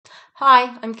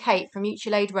Hi, I'm Kate from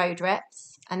Mutual Aid Road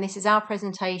Reps, and this is our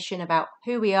presentation about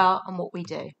who we are and what we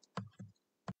do.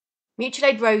 Mutual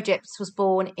Aid Road Reps was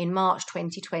born in March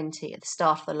 2020 at the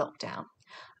start of the lockdown.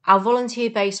 Our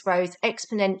volunteer base rose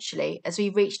exponentially as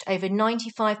we reached over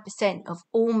 95% of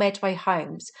all Medway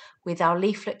homes with our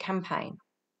leaflet campaign.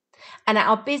 And at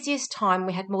our busiest time,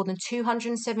 we had more than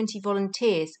 270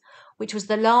 volunteers, which was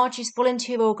the largest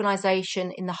volunteer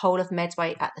organisation in the whole of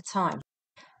Medway at the time.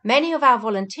 Many of our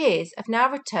volunteers have now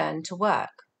returned to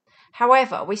work.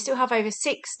 However, we still have over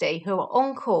 60 who are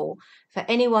on call for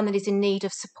anyone that is in need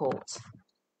of support.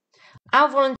 Our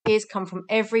volunteers come from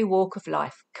every walk of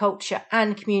life, culture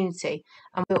and community,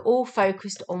 and we're all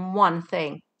focused on one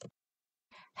thing: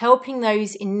 helping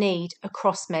those in need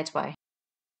across Medway.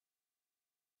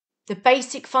 The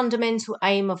basic fundamental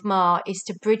aim of MAR is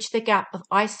to bridge the gap of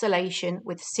isolation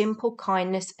with simple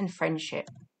kindness and friendship.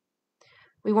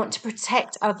 We want to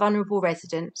protect our vulnerable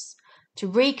residents,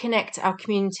 to reconnect our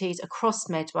communities across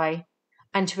Medway,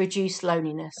 and to reduce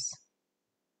loneliness.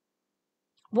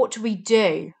 What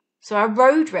do? So our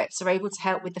road reps are able to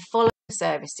help with the following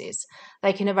services.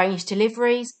 They can arrange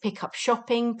deliveries, pick up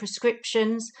shopping,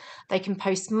 prescriptions, they can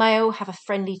post mail, have a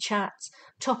friendly chat,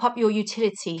 top up your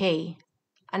utility key,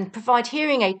 and provide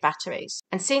hearing aid batteries.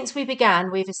 And since we began,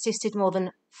 we've assisted more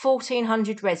than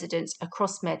 1,400 residents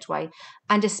across Medway,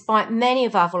 and despite many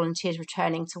of our volunteers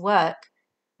returning to work,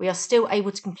 we are still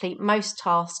able to complete most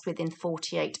tasks within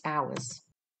 48 hours.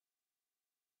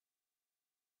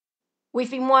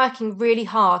 We've been working really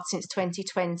hard since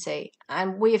 2020,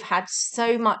 and we have had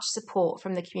so much support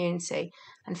from the community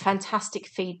and fantastic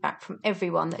feedback from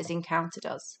everyone that has encountered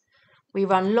us. We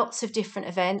run lots of different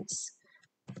events.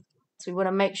 So we want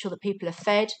to make sure that people are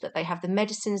fed, that they have the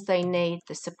medicines they need,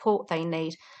 the support they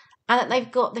need, and that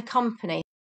they've got the company.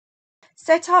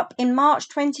 Set up in March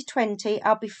 2020,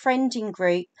 our befriending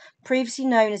group, previously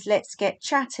known as Let's Get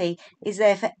Chatty, is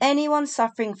there for anyone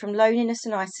suffering from loneliness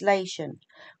and isolation.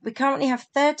 We currently have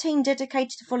 13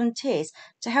 dedicated volunteers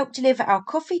to help deliver our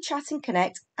coffee, chat and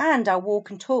connect and our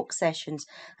walk and talk sessions,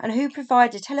 and who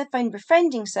provide a telephone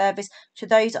befriending service to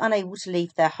those unable to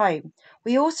leave their home.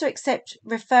 We also accept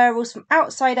referrals from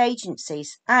outside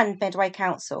agencies and Medway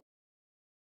Council.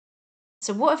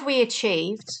 So what have we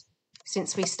achieved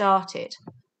since we started?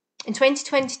 In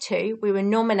 2022, we were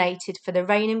nominated for the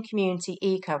Rainham Community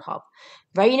Eco Hub,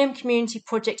 Rainham Community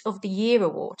Project of the Year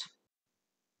Award.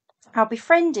 Our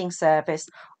befriending service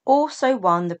also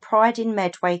won the Pride in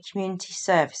Medway Community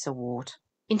Service Award.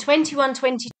 In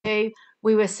 21-22,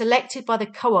 we were selected by the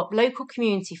Co-op Local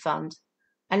Community Fund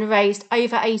and raised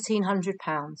over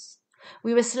 £1,800.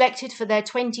 We were selected for their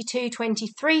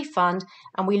 22-23 fund,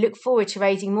 and we look forward to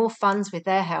raising more funds with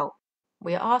their help.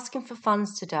 We are asking for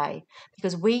funds today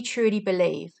because we truly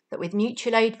believe that with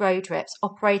Mutual Aid Road Reps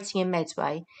operating in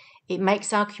Medway, it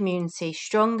makes our community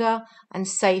stronger and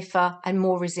safer and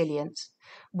more resilient.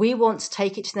 We want to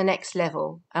take it to the next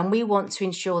level, and we want to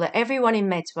ensure that everyone in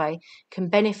Medway can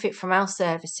benefit from our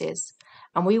services,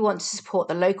 and we want to support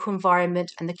the local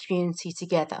environment and the community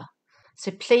together. So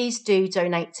please do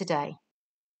donate today.